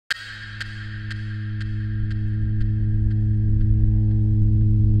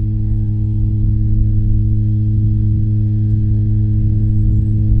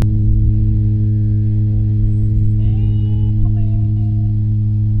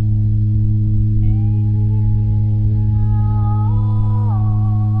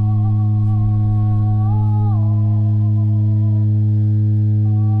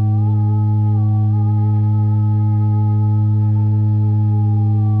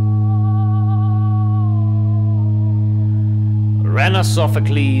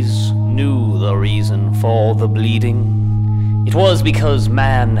Ranna'soffaclese knew the reason for the bleeding. It was because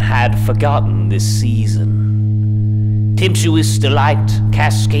man had forgotten this season. Tempestuous delight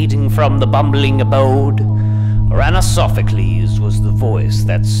cascading from the bumbling abode, Ranna'soffaclese was the voice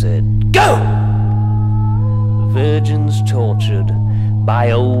that said, "Go!" Virgins tortured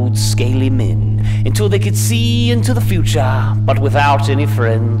by old scaly men until they could see into the future, but without any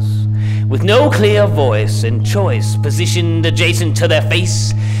friends. With no clear voice and choice positioned adjacent to their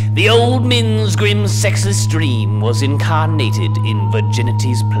face, the old men's grim sexless dream was incarnated in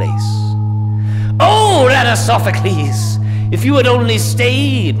virginity's place. Oh, Ranna'soffaclese! If you had only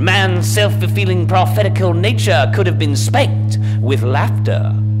stayed, man's self-fulfilling prophetical nature could have been spanked with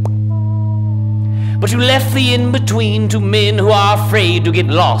laughter. But you left the in-between to men who are afraid to get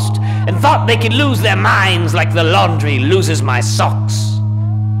lost and thought they could lose their minds like the laundry loses my socks.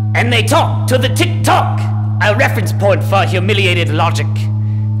 And they talk to the tick-tock, a reference point for humiliated logic.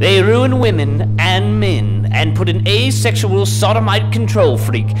 They ruin women and men and put an asexual sodomite control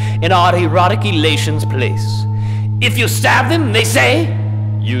freak in our erotic elation's place. If you stab them, they say,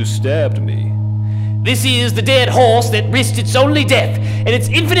 "You stabbed me." This is the dead horse that risked its only death and its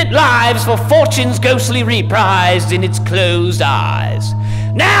infinite lives for fortune's ghostly reprised in its closed eyes.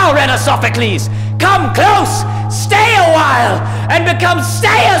 Now, Ranna'soffaclese, come close, stay a while, and become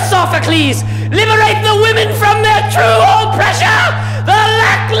Stay-a-Sophocles. Liberate the women from their true oppressor, the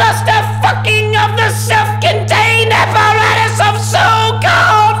lackluster fucking of the self-contained apparatus of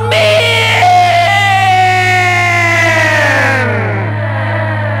so-called men.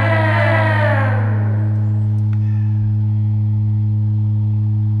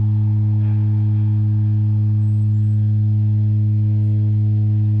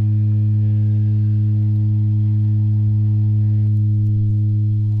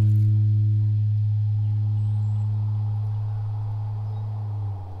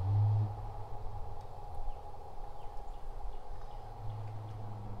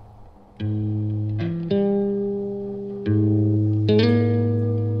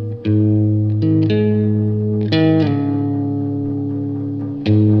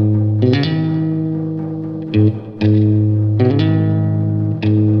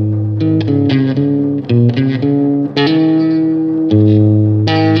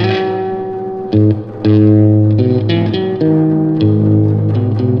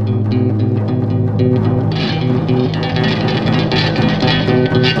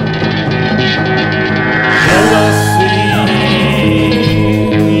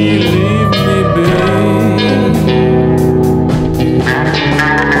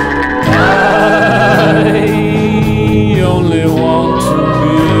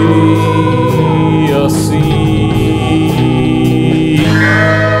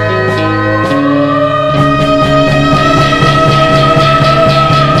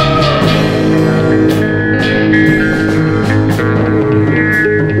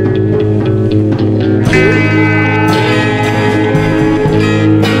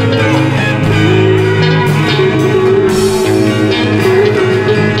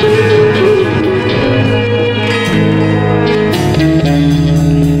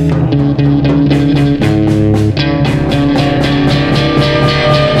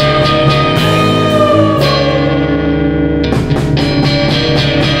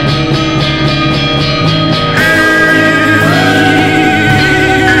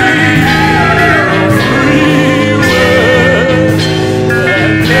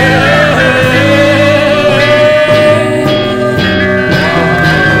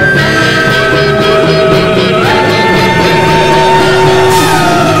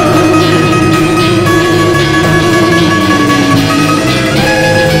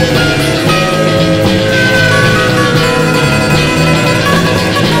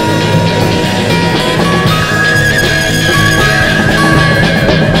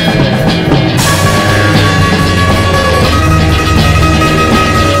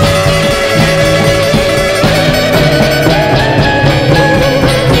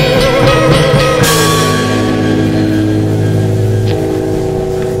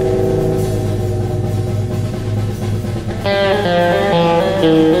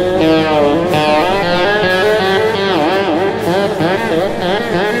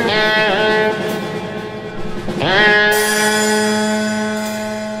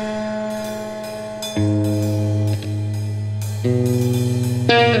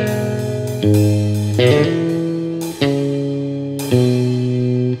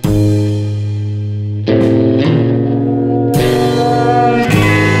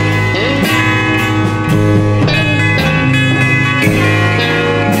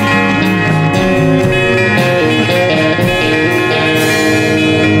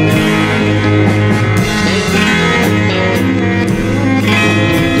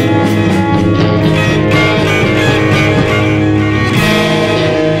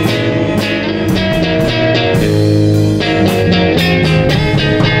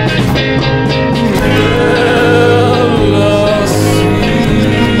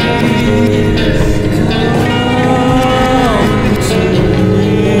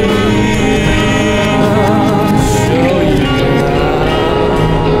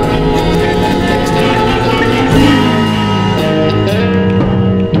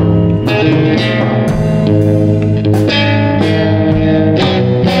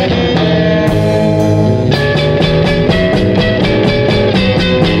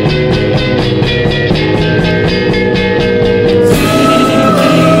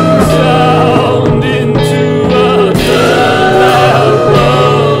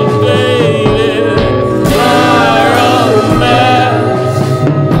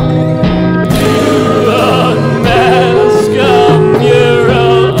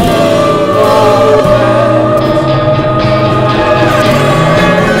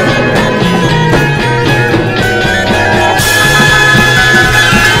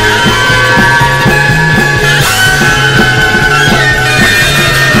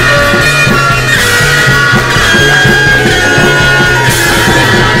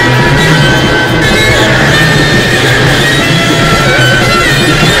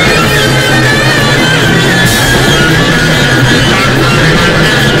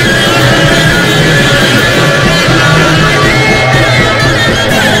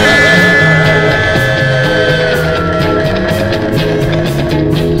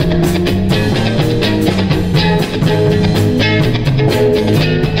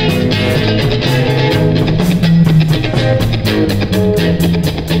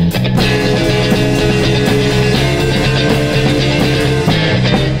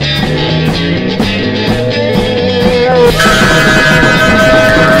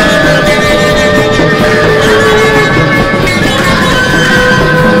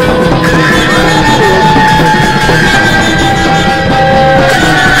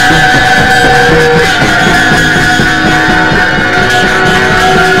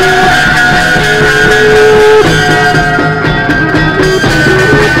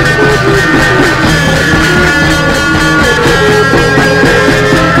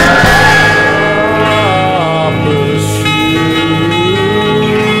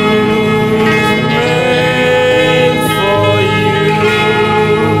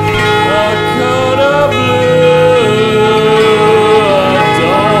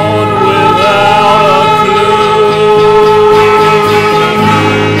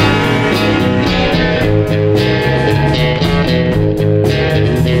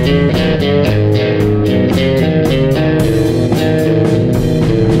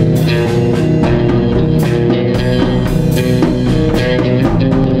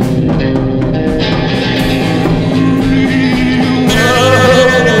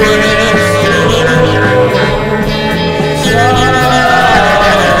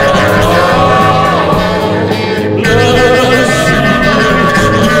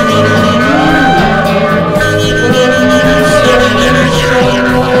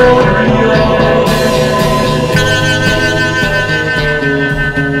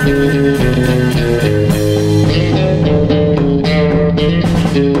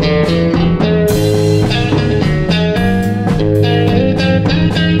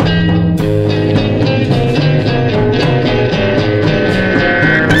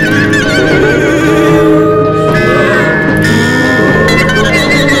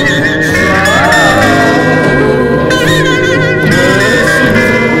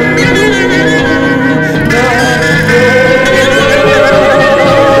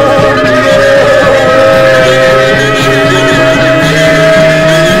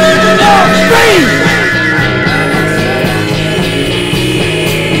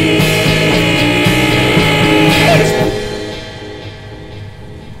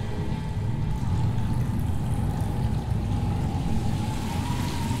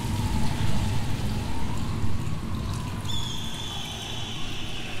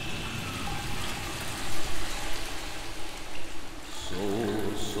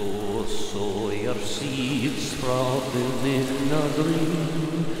 So your seeds sprouted in a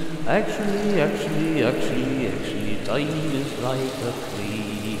dream. Actually, time is like a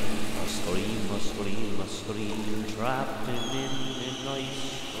flea. A scream, trapped in a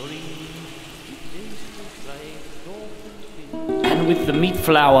nice dream. And with the meat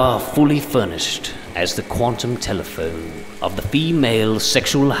flour fully furnished as the quantum telephone of the female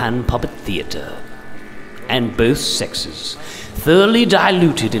sexual hand puppet theater, and both sexes thoroughly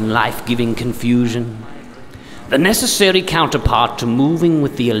diluted in life-giving confusion, the necessary counterpart to moving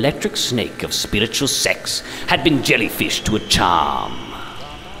with the electric snake of spiritual sex had been jellyfished to a charm.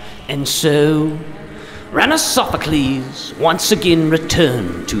 And so, Ranna'soffaclese once again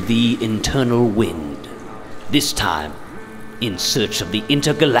returned to the internal wind, this time in search of the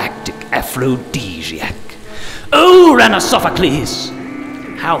intergalactic aphrodisiac. Oh, Ranna'soffaclese!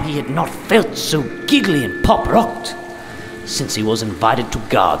 How he had not felt so giggly and pop-rocked since he was invited to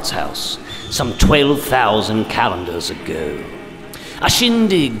God's house some 12,000 calendars ago. A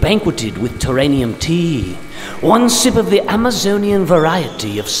shindig banqueted with Terranium tea, one sip of the Amazonian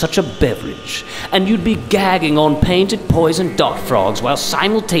variety of such a beverage, and you'd be gagging on painted poison dot frogs while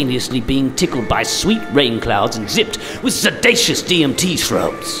simultaneously being tickled by sweet rain clouds and zipped with sedacious DMT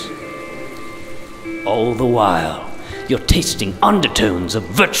shrubs. All the while, you're tasting undertones of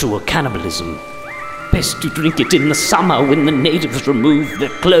virtual cannibalism. Best to drink it in the summer when the natives remove their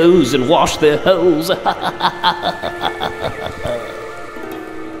clothes and wash their holes.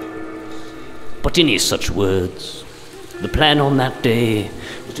 But in his such words, the plan on that day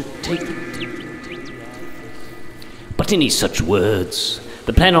was to take... But in his such words,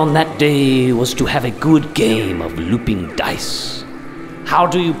 the plan on that day was to have a good game of looping dice. How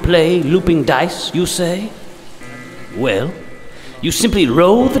do you play looping dice, you say? Well, you simply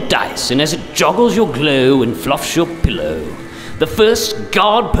roll the dice, and as it joggles your glow and fluffs your pillow, the first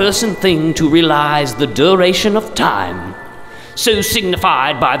God-person thing to realize the duration of time, so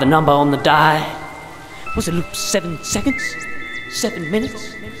signified by the number on the die, was a loop 7 seconds, 7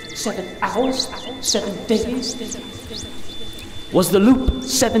 minutes, 7 hours, 7 days. Was the loop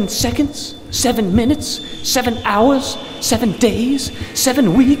 7 seconds, 7 minutes, 7 hours, 7 days,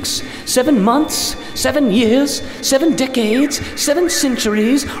 7 weeks, 7 months, 7 years, 7 decades, 7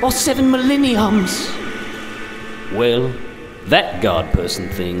 centuries, or 7 millenniums? Well, that God-person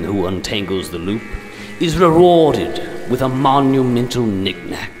thing who untangles the loop is rewarded with a monumental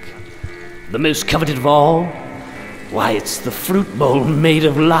knick-knack. The most coveted of all? Why, it's the fruit bowl made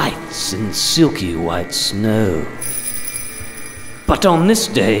of lights and silky white snow. But on this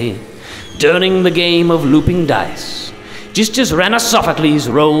day, during the game of looping dice, just as Ranna'soffaclese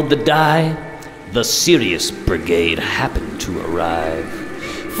rolled the die, the Sirius Brigade happened to arrive,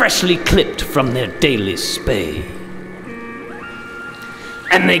 freshly clipped from their daily spay.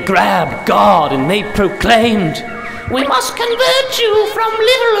 And they grabbed God and they proclaimed, "We must convert you from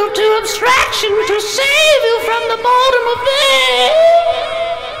literal to abstraction to save you from the boredom of day."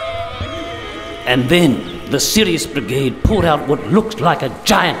 And then the Sirius Brigade pulled out what looked like a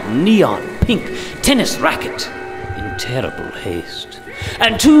giant neon pink tennis racket in terrible haste,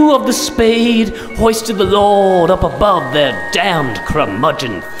 and 2 of the spade hoisted the Lord up above their damned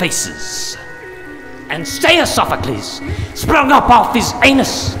curmudgeon faces. And Ranna'soffaclese sprung up off his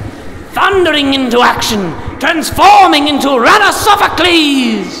anus, thundering into action, transforming into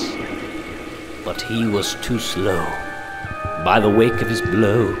Ranna'soffaclese. But he was too slow. By the wake of his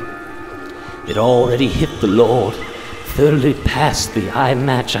blow, it already hit the Lord, thoroughly past the I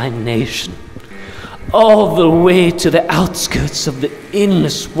nation, all the way to the outskirts of the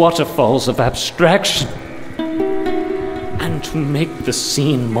endless waterfalls of abstraction. And to make the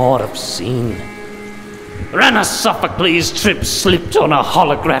scene more obscene, Ranna'soffaclese slipped on a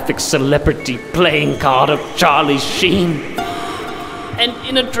holographic celebrity playing card of Charlie Sheen, and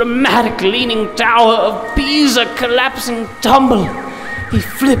in a dramatic leaning tower of Pisa collapsing tumble, he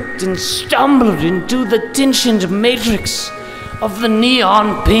flipped and stumbled into the tensioned matrix of the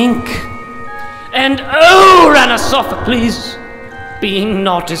neon pink. And oh, Ranna'soffaclese, being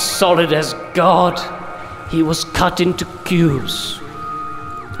not as solid as God, he was cut into cubes.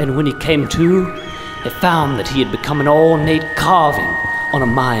 And when he came to, he found that he had become an ornate carving on a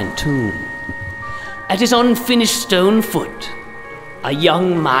Mayan tomb. At his unfinished stone foot, a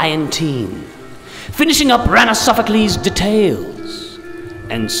young Mayan teen, finishing up Ranna'soffaclese's details.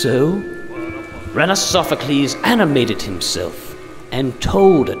 And so, Ranna'soffaclese animated himself and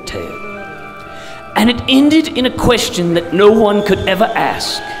told a tale. And it ended in a question that no one could ever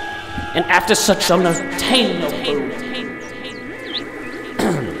ask. And after such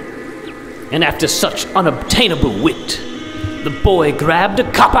unobtainable wit, The boy grabbed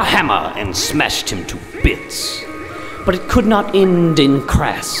a copper hammer and smashed him to bits. But it could not end in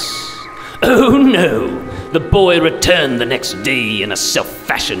crass. Oh no! The boy returned the next day in a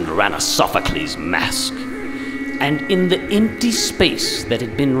self-fashioned Ranna'soffaclese mask. And in the empty space that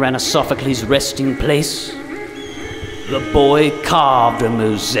had been Ranna'soffaclese's resting place, the boy carved a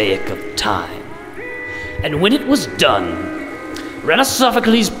mosaic of time. And when it was done,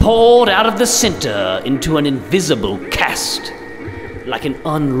 Ranna'soffaclese poured out of the center into an invisible cast, like an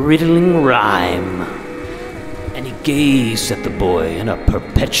unriddling rhyme. And he gazed at the boy in a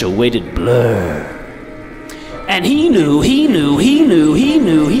perpetuated blur. And he knew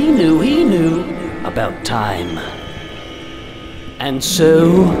about time. And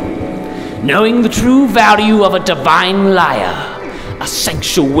so, knowing the true value of a divine liar, a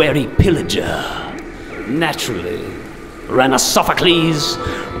sanctuary pillager, naturally, Ranna'soffaclese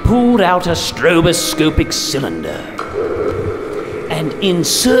pulled out a stroboscopic cylinder and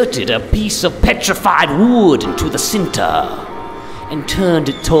inserted a piece of petrified wood into the center and turned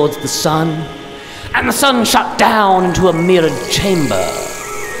it towards the sun, and the sun shot down into a mirrored chamber,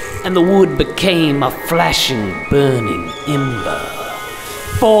 and the wood became a flashing, burning ember.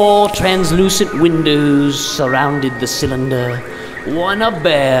 4 translucent windows surrounded the cylinder, one a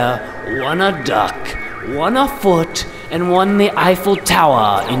bear, one a duck, one a foot, and one the Eiffel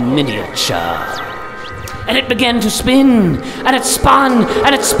Tower in miniature. And it began to spin, and it spun,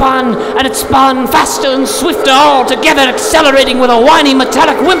 and it spun, and it spun faster and swifter all together, accelerating with a whiny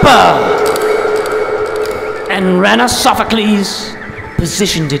metallic whimper. And Ranna'soffaclese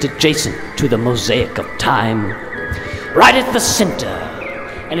positioned it adjacent to the mosaic of time, right at the center,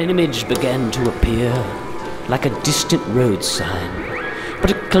 and an image began to appear like a distant road sign.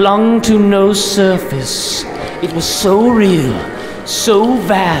 But it clung to no surface. It was so real, so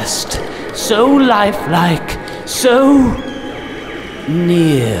vast, so lifelike, so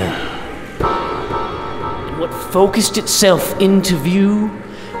near. And what focused itself into view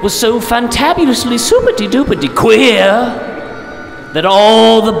was so fantabulously super-de-duper-de queer that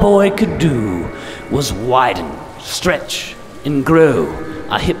all the boy could do was widen, stretch, and grow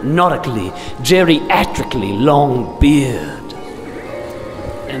a hypnotically, geriatrically long beard.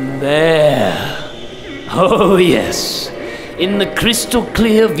 And there, oh yes, in the crystal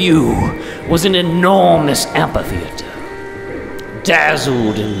clear view was an enormous amphitheater,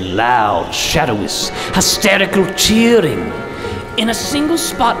 dazzled in loud, shadowous, hysterical cheering, in a single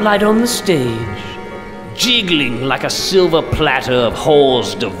spotlight on the stage, jiggling like a silver platter of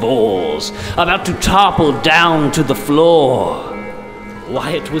hors d'oeuvres, about to topple down to the floor.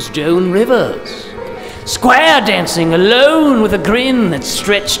 Why, it was Joan Rivers, square dancing alone with a grin that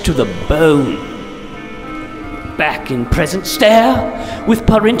stretched to the bone. Back in present stare, with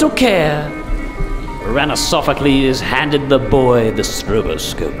parental care, Ranna'soffaclese handed the boy the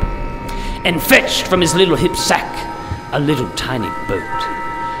stroboscope and fetched from his little hip sack a little tiny boat.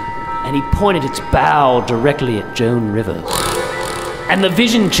 And he pointed its bow directly at Joan Rivers. And the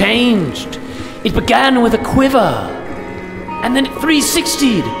vision changed. It began with a quiver, and then it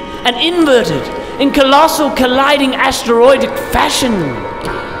 360'd and inverted in colossal colliding asteroidic fashion.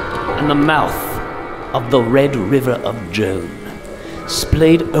 And the mouth of the red river of Joan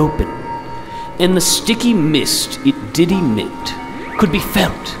splayed open, and the sticky mist it did emit could be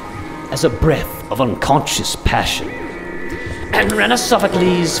felt as a breath of unconscious passion. And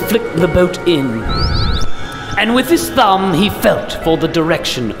Ranna'soffaclese flicked the boat in, and with his thumb he felt for the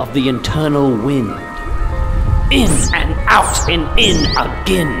direction of the internal wind. In and out and in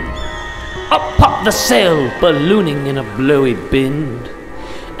again. Up popped the sail, ballooning in a blowy bend,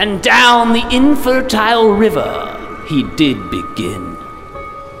 and down the infertile river he did begin.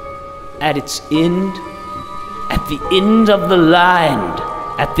 At its end, at the end of the line,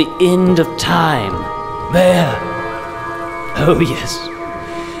 at the end of time, there, oh yes,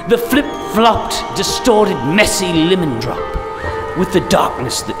 the flip-flopped, distorted, messy lemon drop with the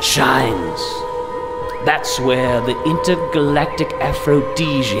darkness that shines. That's where the intergalactic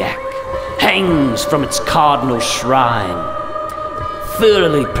aphrodisiac hangs from its cardinal shrine,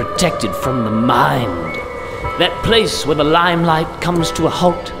 thoroughly protected from the mind, that place where the limelight comes to a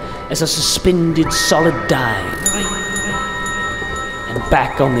halt as a suspended solid dime. And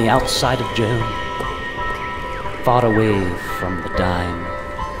back on the outside of Joan, far away from the dime,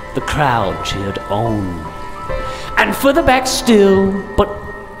 the crowd cheered on. And further back still, but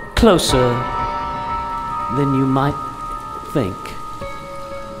closer than you might think,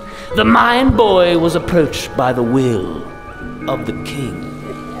 the Mayan boy was approached by the will of the king.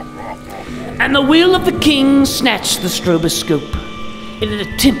 And the will of the king snatched the stroboscope in an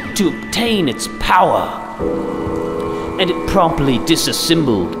attempt to obtain its power. and it promptly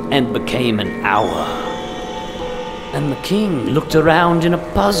disassembled and became an hour. And the king looked around in a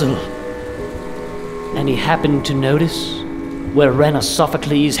puzzle, and he happened to notice where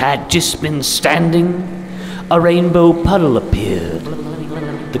Ranna'soffaclese had just been standing, a rainbow puddle appeared.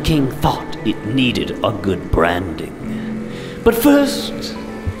 The king thought it needed a good branding, but first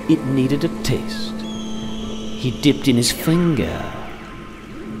it needed a taste. He dipped in his finger,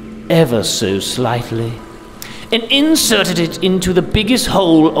 ever so slightly, and inserted it into the biggest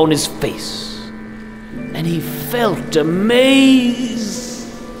hole on his face. And he felt amazed.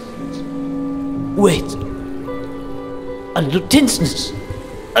 Wait. A little tenseness,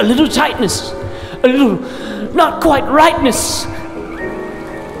 a little tightness, a little not quite rightness.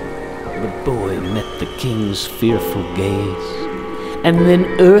 The boy met the king's fearful gaze, and then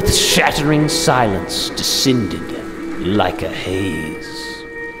earth-shattering silence descended like a haze.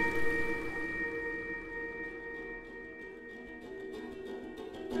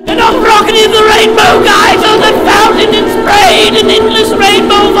 Enough rocketing the rainbow, guys! Oh, the fountain is sprayed in endless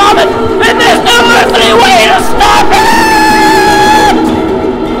rainbow vomit, and there's no earthly way to stop it!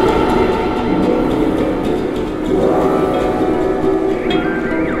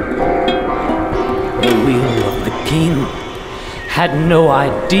 The wheel of the king had no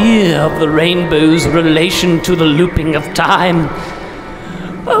idea of the rainbow's relation to the looping of time.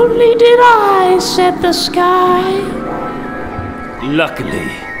 Only did I, said the sky. Luckily,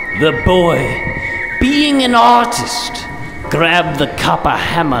 the boy, being an artist, grabbed the copper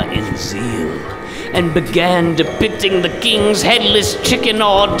hammer in zeal and began depicting the king's headless chicken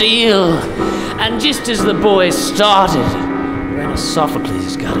ordeal. And just as the boy started,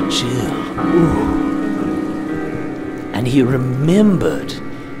 Ranna'soffaclese got a chill. Ooh. And he remembered.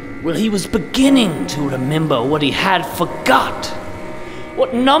 Well, he was beginning to remember what he had forgot.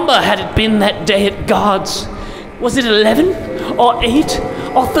 What number had it been that day at God's? Was it 11? Or 8?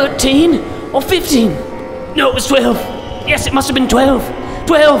 Or 13? Or 15? No, it was 12. Yes, it must have been 12.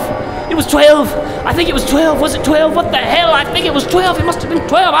 12. It was 12. I think it was 12. Was it 12? What the hell? I think it was 12. It must have been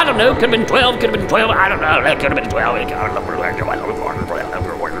 12. I don't know. Could have been 12. Could have been 12. I don't know. It could have been 12.